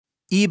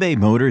eBay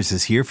Motors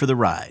is here for the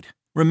ride.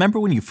 Remember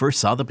when you first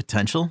saw the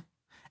potential?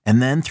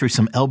 And then through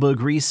some elbow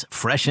grease,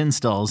 fresh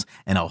installs,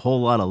 and a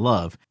whole lot of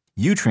love,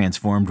 you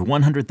transformed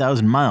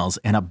 100,000 miles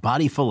and a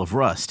body full of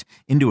rust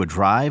into a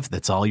drive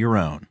that's all your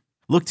own.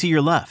 Look to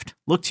your left.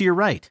 Look to your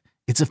right.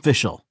 It's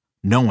official.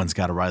 No one's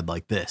got a ride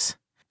like this.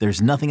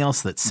 There's nothing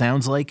else that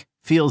sounds like,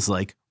 feels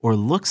like, or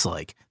looks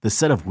like the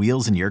set of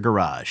wheels in your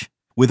garage.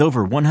 With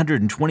over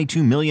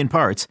 122 million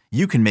parts,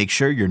 you can make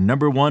sure your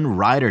number one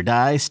ride or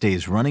die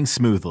stays running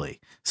smoothly.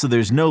 So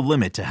there's no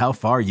limit to how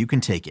far you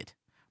can take it.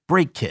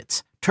 Brake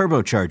kits,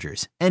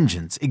 turbochargers,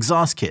 engines,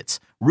 exhaust kits,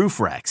 roof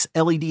racks,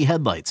 LED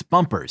headlights,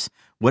 bumpers,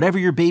 whatever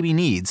your baby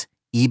needs,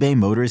 eBay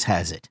Motors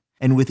has it.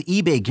 And with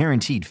eBay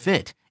Guaranteed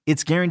Fit,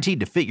 it's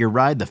guaranteed to fit your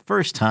ride the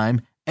first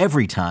time,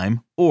 every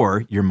time,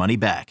 or your money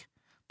back.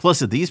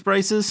 Plus at these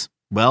prices,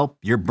 well,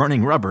 you're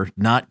burning rubber,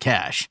 not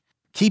cash.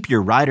 Keep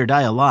your ride or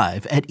die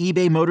alive at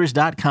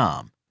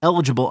ebaymotors.com.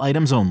 Eligible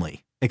items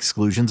only.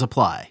 Exclusions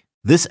apply.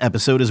 This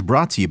episode is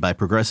brought to you by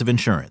Progressive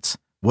Insurance.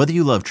 Whether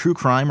you love true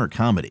crime or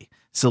comedy,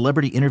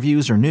 celebrity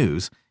interviews or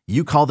news,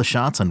 you call the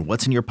shots on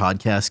what's in your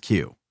podcast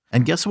queue.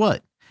 And guess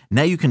what?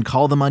 Now you can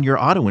call them on your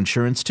auto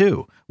insurance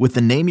too with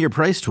the Name Your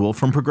Price tool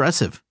from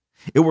Progressive.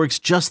 It works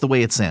just the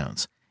way it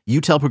sounds.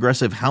 You tell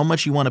Progressive how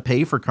much you want to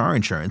pay for car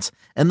insurance,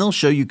 and they'll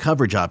show you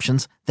coverage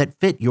options that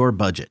fit your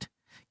budget.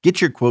 Get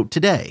your quote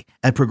today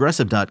at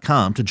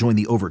Progressive.com to join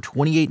the over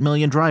 28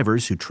 million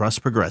drivers who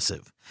trust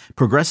Progressive.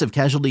 Progressive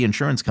Casualty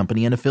Insurance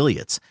Company and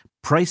Affiliates.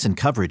 Price and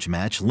coverage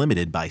match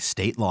limited by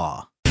state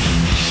law.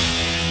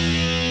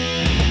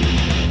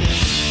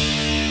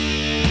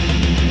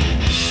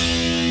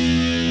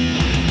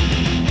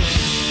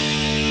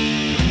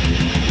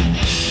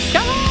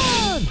 Come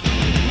on!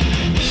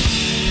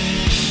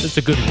 This is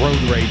a good road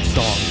rage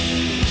song.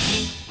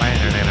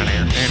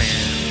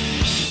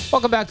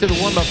 Welcome back to the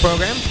warm-up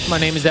program. My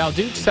name is Al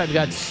Dukes. I've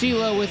got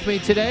CeeLo with me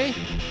today.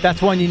 That's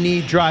one you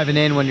need driving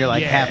in when you're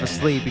like half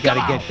asleep. You got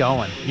to get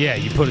going. Yeah,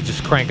 you put it,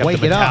 just crank up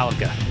Wake the it up.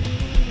 Metallica.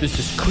 This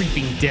is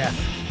Creeping Death.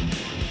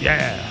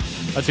 Yeah,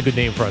 that's a good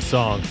name for a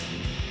song.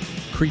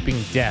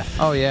 Creeping Death.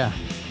 Oh, yeah.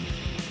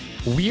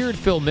 Weird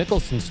Phil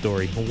Mickelson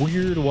story.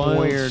 Weird,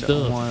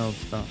 wild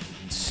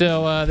stuff.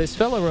 So this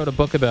fellow wrote a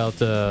book about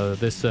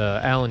this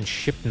Alan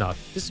Shipnuck.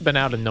 This has been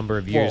out a number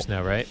of years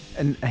now, right?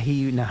 And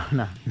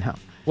no.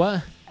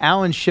 What?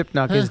 Alan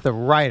Shipnuck is the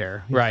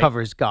writer who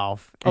covers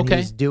golf. And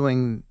he's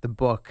doing the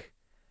book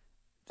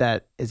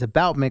that is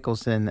about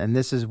Mickelson. And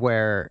this is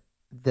where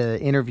the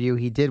interview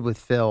he did with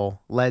Phil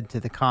led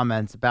to the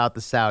comments about the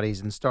Saudis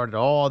and started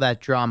all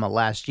that drama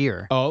last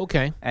year. Oh,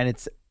 okay. And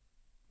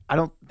I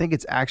don't think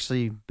it's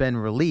actually been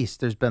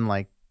released. There's been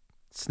like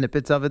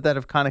snippets of it that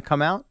have kind of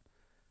come out.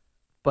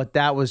 But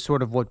that was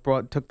sort of what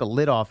took the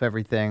lid off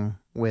everything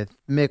with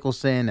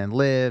Mickelson and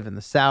Liv and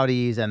the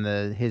Saudis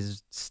and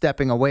his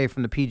stepping away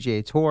from the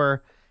PGA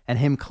Tour and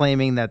him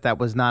claiming that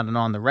was not an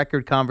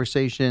on-the-record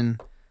conversation.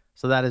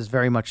 So that has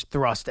very much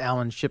thrust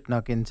Alan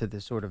Shipnuck into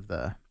the sort of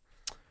the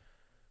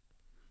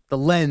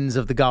lens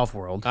of the golf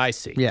world. I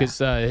see. Because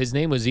his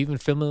name was even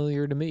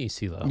familiar to me,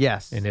 CeeLo.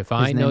 Yes. And if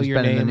I know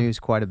your name... He's been in the news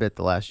quite a bit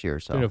the last year or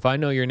so. And if I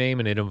know your name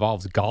and it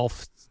involves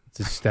golf,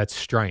 that's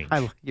strange.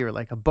 You're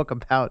like a book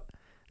about...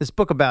 This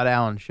book about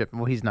Alan Shipnuck.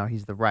 Well, he's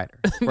the writer.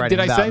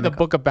 Did I say the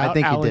book about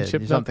Alan Shipnuck? I think you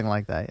did. Something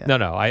like that, yeah.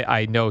 No.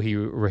 I know he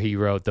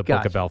wrote the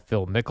book about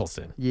Phil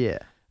Mickelson. Yeah.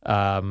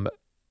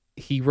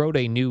 He wrote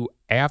a new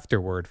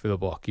afterword for the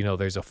book. You know,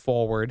 there's a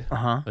foreword,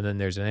 and then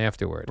there's an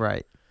afterword.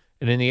 Right.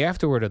 And in the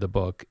afterword of the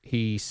book,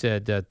 he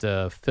said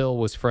that Phil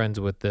was friends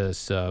with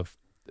this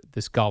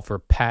golfer,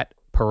 Pat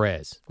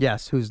Perez.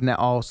 Yes, who's now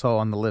also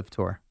on the Live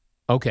Tour.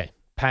 Okay,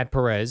 Pat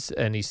Perez.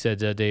 And he said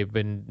that they've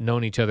been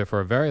known each other for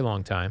a very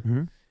long time.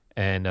 Mm-hmm.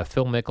 And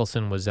Phil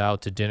Mickelson was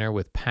out to dinner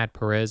with Pat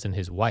Perez and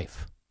his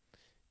wife.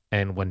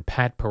 And when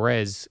Pat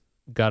Perez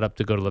got up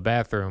to go to the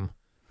bathroom,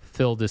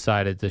 Phil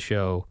decided to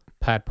show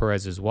Pat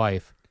Perez's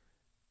wife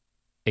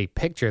a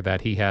picture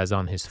that he has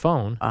on his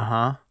phone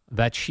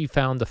that she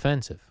found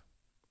offensive.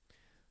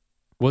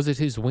 Was it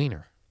his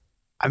wiener?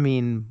 I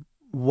mean,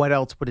 what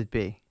else would it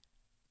be?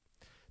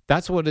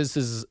 That's what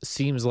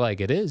seems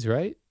like it is,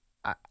 right?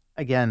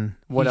 Again,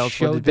 what else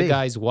would it be? He showed the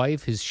guy's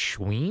wife his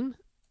schween?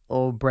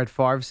 Old Brett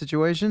Favre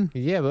situation?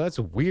 Yeah, but that's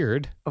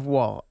weird.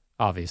 Well,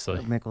 obviously.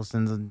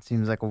 Mickelson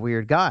seems like a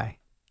weird guy.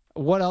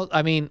 What else?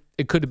 I mean,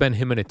 it could have been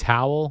him in a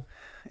towel,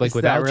 like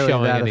without really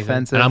showing anything.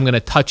 Offensive? And I'm going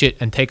to touch it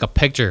and take a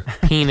picture.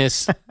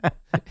 Penis.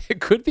 It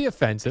could be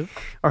offensive.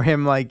 Or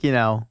him, like,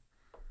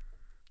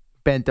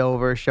 bent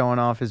over, showing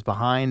off his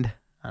behind.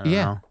 I don't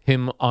know.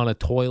 Him on a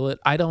toilet.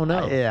 I don't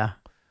know. Yeah.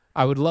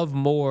 I would love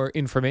more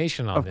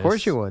information on this. Of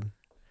course you would.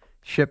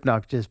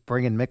 Shipnuck just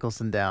bringing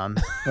Mickelson down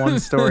one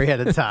story at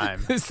a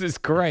time. This is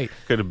great.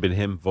 Could have been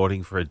him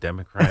voting for a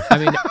Democrat. I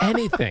mean,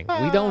 anything.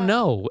 We don't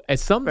know.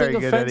 It's something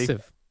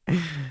offensive.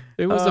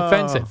 It was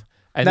offensive.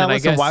 And now, then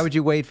listen, I guess, why would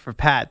you wait for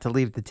Pat to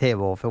leave the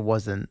table if it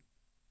wasn't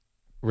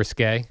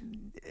risque?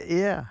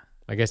 Yeah.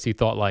 I guess he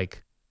thought,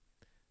 like,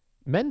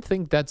 Men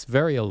think that's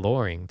very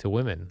alluring to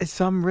women.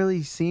 Some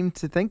really seem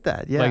to think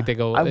that. Yeah, Like they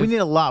go, we if- need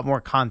a lot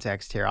more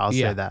context here. I'll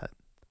Yeah. say that.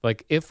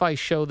 Like, if I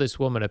show this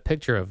woman a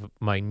picture of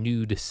my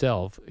nude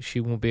self, she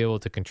won't be able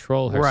to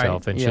control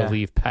herself, Right, and yeah. she'll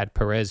leave Pat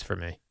Perez for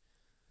me.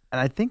 And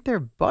I think they're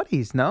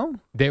buddies. No,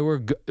 They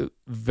were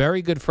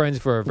very good friends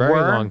for a very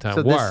long time.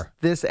 So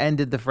this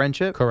ended the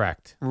friendship.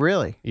 Correct.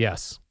 Really?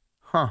 Yes.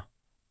 Huh.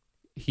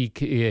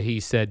 He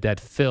said that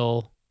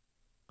Phil,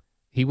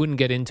 he wouldn't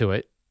get into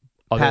it.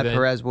 Pat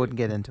Perez wouldn't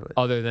get into it.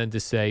 Other than to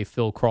say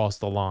Phil crossed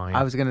the line.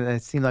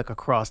 It seemed like a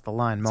cross the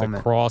line It's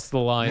moment. a cross the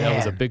line. That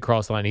was a Man. big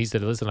cross the line. He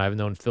said, listen, I've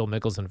known Phil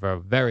Mickelson for a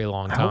very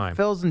long I time. hope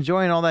Phil's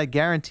enjoying all that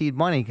guaranteed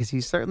money because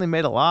he certainly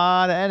made a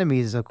lot of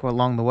enemies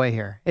along the way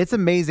here. It's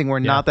amazing we're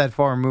not that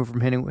far removed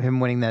from him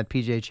winning that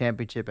PGA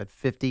Championship at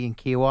 50 in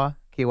Kiawah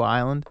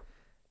Island,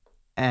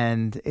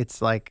 and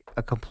it's like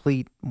a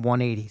complete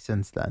 180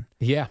 since then.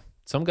 Yeah.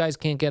 Some guys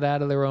can't get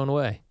out of their own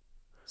way.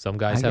 Some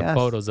guys I have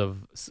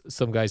guess.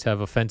 some guys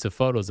have offensive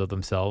photos of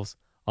themselves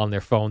on their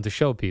phone to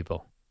show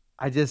people.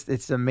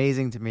 It's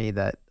amazing to me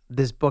that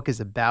this book is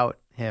about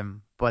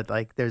him, but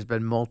like there's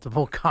been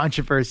multiple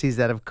controversies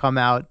that have come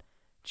out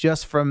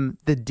just from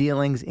the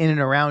dealings in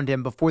and around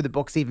him before the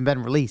book's even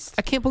been released.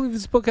 I can't believe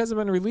this book hasn't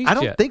been released I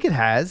don't yet. think it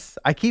has.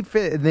 I keep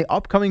in the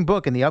upcoming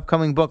book,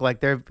 like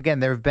there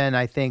have been,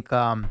 I think,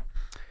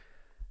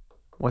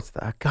 what's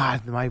the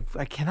God?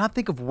 I cannot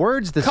think of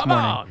words this Come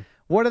morning. on.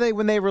 What are they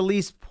when they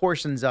release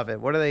portions of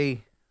it? What are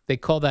they? They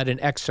call that an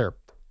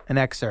excerpt. An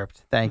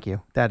excerpt. Thank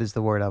you. That is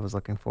the word I was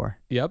looking for.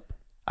 Yep.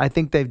 I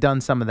think they've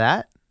done some of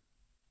that.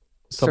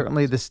 Some-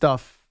 Certainly the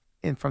stuff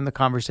from the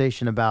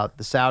conversation about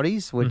the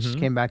Saudis, which Mhm.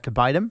 came back to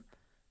bite him.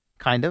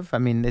 Kind of. I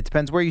mean, it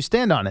depends where you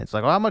stand on it. It's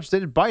like, well, how much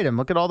did it bite him?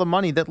 Look at all the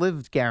money that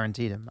Liv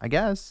guaranteed him, I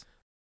guess.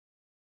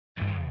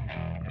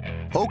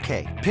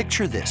 Okay,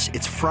 picture this.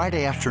 It's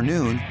Friday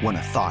afternoon when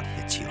a thought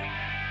hits you.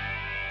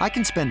 I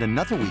can spend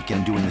another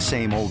weekend doing the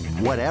same old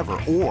whatever,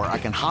 or I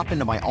can hop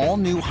into my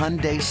all-new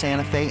Hyundai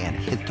Santa Fe and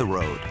hit the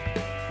road.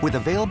 With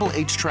available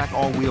H-Track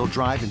all-wheel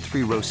drive and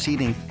 3-row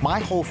seating, my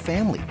whole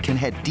family can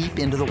head deep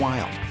into the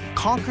wild.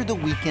 Conquer the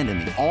weekend in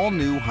the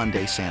all-new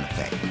Hyundai Santa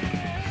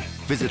Fe.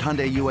 Visit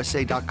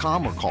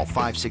HyundaiUSA.com or call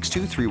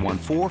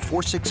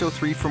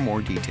 562-314-4603 for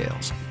more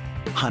details.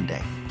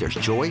 Hyundai, there's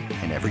joy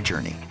in every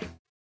journey.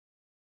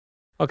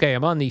 Okay,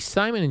 I'm on the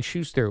Simon &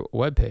 Schuster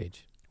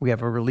webpage. We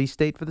have a release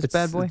date for this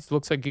bad boy? It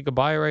looks like you could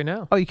buy it right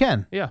now. Oh, you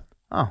can? Yeah.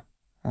 Oh,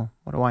 well,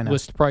 what do I know?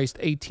 List priced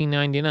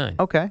 $18.99.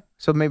 Okay,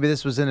 so maybe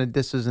this was an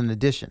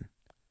addition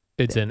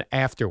It's an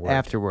afterward.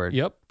 afterward.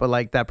 Yep. But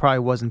like that probably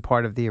wasn't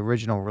part of the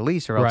original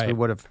release, or else we Right.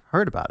 would have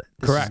heard about it.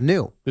 This Correct. is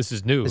new. This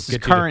is new. This is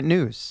Get you to- current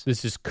news.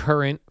 This is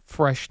current,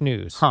 fresh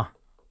news. Huh.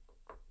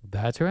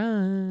 That's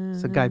right.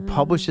 So the guy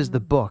publishes the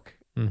book,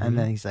 Mhm. and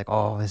then he's like,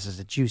 "Oh, this is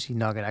a juicy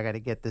nugget. I got to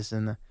get this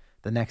in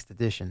the next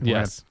edition. We're gonna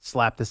Yes.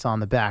 slap this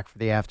on the back for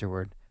the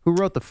afterward." Who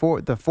wrote the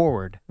forward? The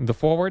forward?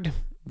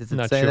 Does it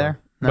Not say sure. there?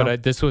 No.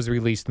 But this was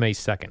released May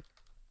 2nd.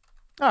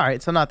 All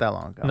right, so not that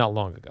long ago. Not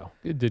long ago.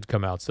 It did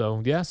come out.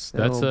 So, yes,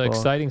 that's Little book.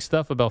 exciting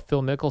stuff about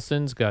Phil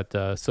Mickelson's got.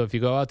 So, if you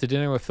go out to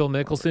dinner with Phil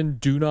Mickelson,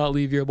 do not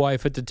leave your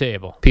wife at the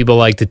table. People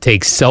like to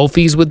take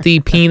selfies with the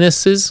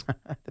penises.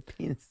 The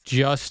penis.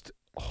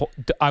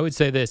 I would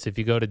say this: if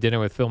you go to dinner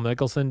with Phil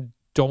Mickelson,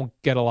 don't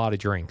get a lot of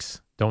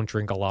drinks. Don't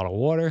drink a lot of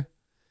water.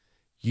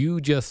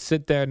 You just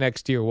sit there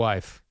next to your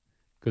wife,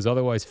 because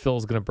otherwise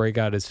Phil's going to break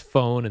out his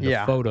phone and the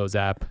Yeah. Photos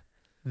app,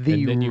 and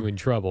then you're in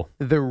trouble.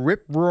 The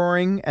rip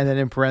roaring, and then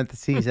in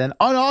parentheses, and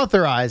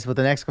unauthorized with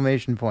an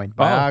exclamation point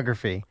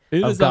biography.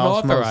 It of is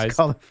golf's most unauthorized.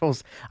 colorful.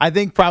 I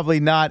think probably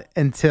not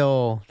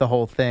until the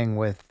whole thing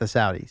with the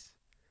Saudis.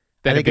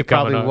 Then I think it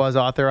become probably an- was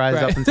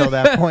authorized Right. up until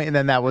that point, and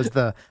then that was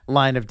the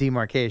line of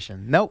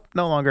demarcation. Nope,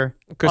 no longer.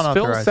 Because Phil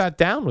Unauthorized. sat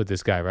down with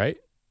this guy, right?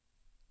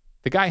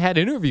 The guy had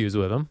interviews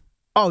with him.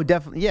 Oh,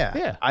 definitely. Yeah.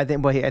 Yeah. I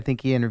think. Well, I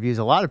think he interviews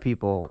a lot of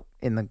people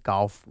in the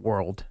golf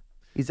world.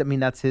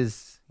 That's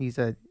his. He's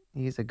a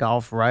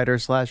golf writer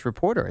 /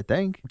 reporter. I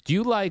think. Do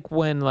you like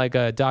when like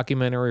a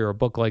documentary or a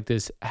book like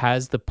this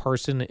has the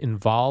person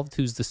involved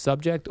who's the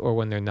subject, or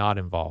when they're not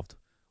involved?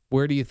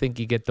 Where do you think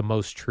you get the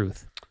most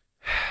truth?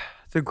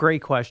 It's a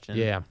great question.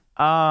 Yeah.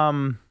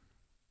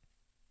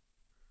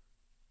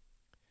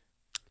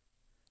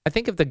 I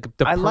think if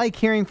I like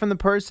hearing from the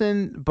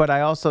person, but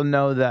I also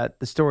know that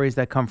the stories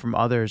that come from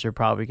others are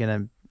probably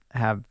going to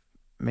have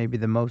maybe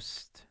the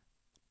most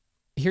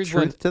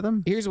truth to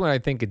them. Here's when I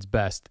think it's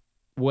best: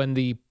 when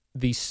the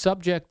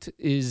subject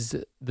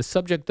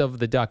of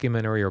the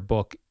documentary or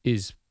book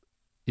is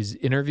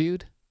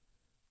interviewed,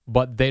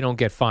 but they don't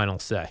get final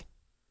say.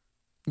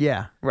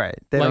 Yeah, right.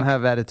 They Like- don't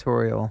have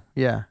editorial.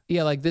 Yeah.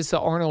 Yeah, like this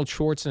Arnold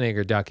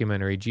Schwarzenegger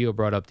documentary Gio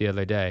brought up the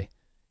other day.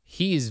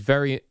 He's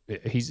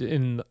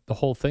in the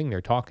whole thing. They're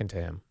talking to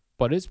him,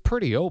 but it's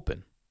pretty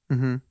open.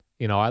 Mm-hmm.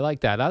 You know, I like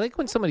that. I like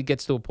when somebody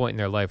gets to a point in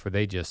their life where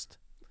they just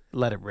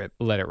Let it rip.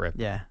 let it rip.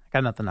 Yeah.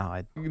 Got nothing to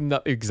hide.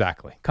 No,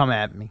 exactly. Come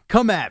at me.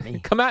 Come at me.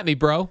 Come at me,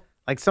 bro.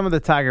 Like some of the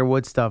Tiger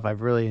Woods stuff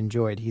I've really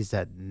enjoyed. He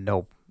said,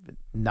 nope.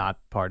 not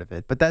part of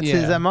it. But that's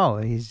his MO.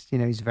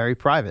 He's very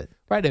private.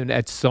 Right, and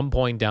at some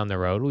point down the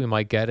road, we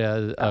might get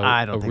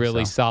a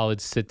really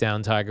solid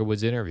sit-down Tiger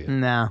Woods interview.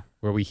 No.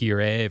 Where we hear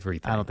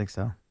everything. I don't think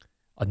so.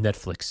 A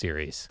Netflix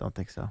series. Don't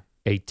think so.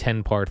 A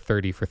 10-part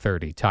 30 for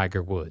 30,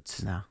 Tiger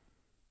Woods. No.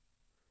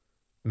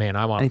 Man,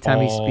 I want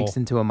Anytime he speaks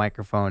into a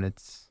microphone,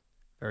 it's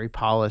very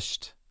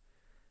polished,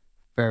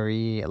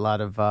 a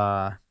lot of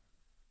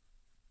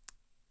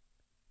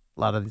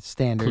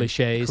standard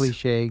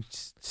cliche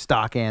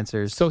stock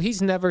answers. So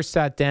he's never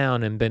sat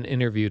down and been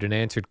interviewed and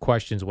answered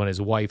questions when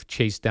his wife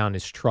chased down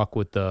his truck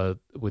with the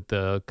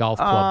golf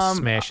club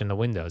smashing the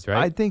windows,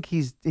 right? I think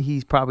he's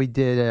probably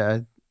did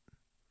a.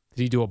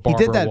 Did he do a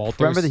Barbara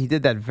Walters? Remember that he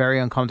did that very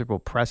uncomfortable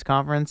press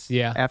conference?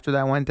 Yeah. After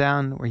that went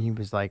down, where he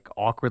was like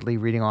awkwardly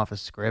reading off a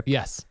script.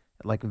 Yes.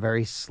 Like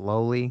very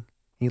slowly.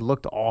 He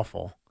looked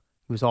awful.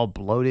 He was all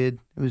bloated.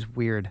 It was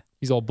weird.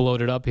 He's all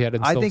bloated up. He had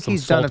himself I think some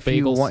he's done a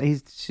few. bagels.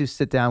 He's to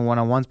sit down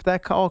one-on-ones, but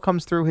that all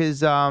comes through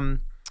his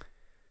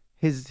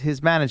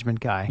management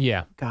guy.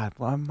 Yeah. God,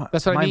 well,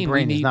 that's what I mean. My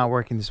brain is not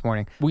working this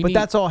morning.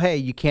 That's all. Hey,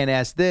 you can't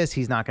ask this.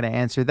 He's not going to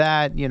answer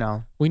that.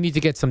 We need to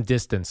get some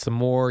distance, some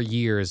more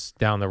years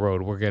down the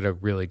road. We'll get a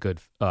really good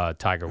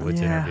Tiger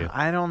Woods interview.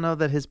 I don't know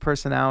that his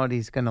personality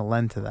is going to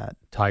lend to that.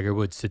 Tiger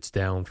Woods sits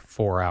down for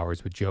 4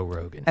 hours with Joe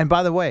Rogan. And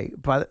by the way,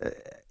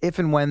 if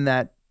and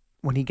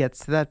when he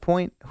gets to that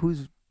point,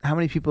 how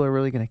many people are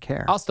really going to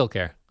care? I'll still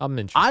care. I'm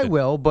interested. I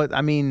will, but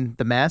I mean,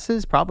 the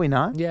masses probably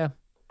not. Yeah.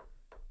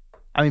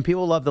 I mean,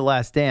 people love The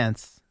Last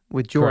Dance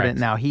with Jordan. Correct.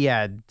 Now, he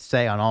had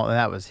say on all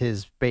that was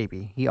his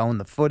baby. He owned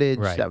the footage.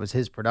 Right. That was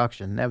his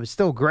production. That was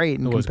still great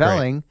and It was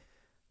compelling,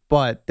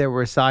 but there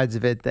were sides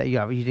of it that you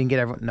didn't get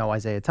everyone. No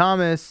Isaiah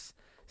Thomas.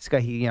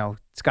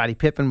 Scottie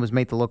Pippen was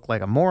made to look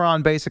like a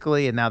moron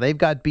basically, and now they've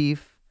got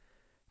beef.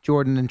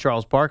 Jordan and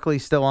Charles Barkley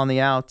still on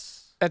the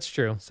outs. That's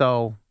true.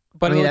 So,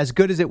 but as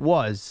good as it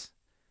was,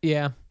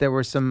 there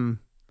were some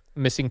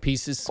missing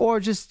pieces, or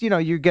just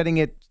you're getting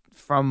it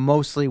from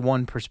mostly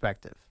one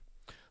perspective.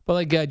 But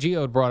like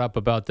Gio had brought up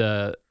about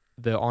the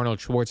Arnold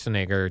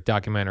Schwarzenegger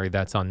documentary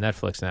that's on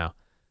Netflix now.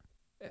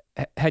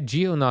 Had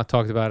Gio not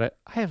talked about it,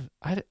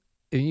 and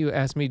you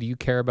asked me, do you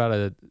care about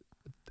a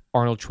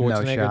Arnold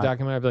Schwarzenegger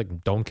documentary? I'd be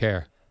like, don't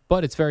care.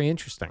 But it's very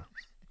interesting.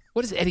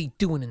 What is Eddie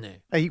doing in there?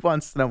 He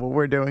wants to know what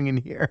we're doing in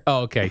here.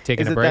 Oh, okay.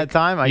 Taking a break? Is it that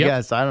time? I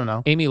guess. I don't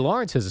know. Amy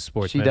Lawrence is a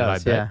sportsman, she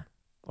does, I bet,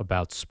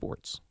 about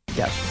sports.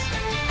 Yes.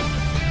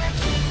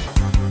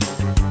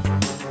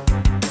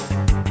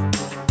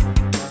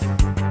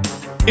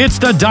 It's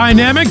the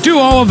dynamic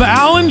duo of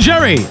Al and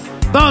Jerry,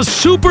 the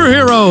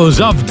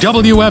superheroes of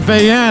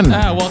WFAN.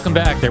 Welcome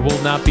back. There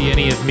will not be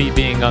any of me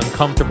being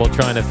uncomfortable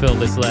trying to fill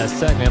this last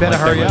segment. Better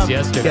like hurry up.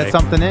 Yesterday. Get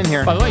something in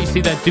here. By the way, you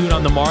see that dude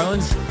on the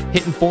Marlins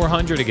hitting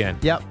 400 again?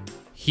 Yep.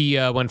 He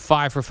went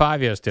 5 for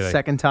 5 yesterday.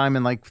 Second time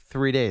in like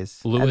 3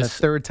 days. Luis, and the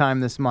third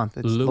time this month.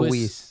 It's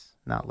Luis,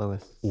 not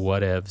Lewis.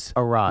 Whatevs.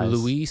 Arise.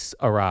 Luis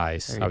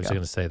Arise. I was go.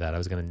 going to say that. I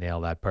was going to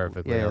nail that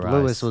perfectly. Yeah, Arise.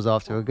 Lewis was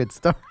off to a good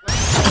start.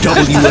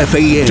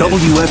 WFAN,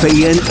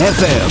 WFAN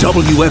FM,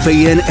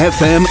 WFAN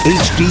FM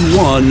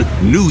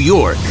HD1, New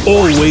York.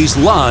 Always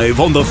live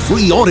on the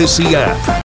free Odyssey app.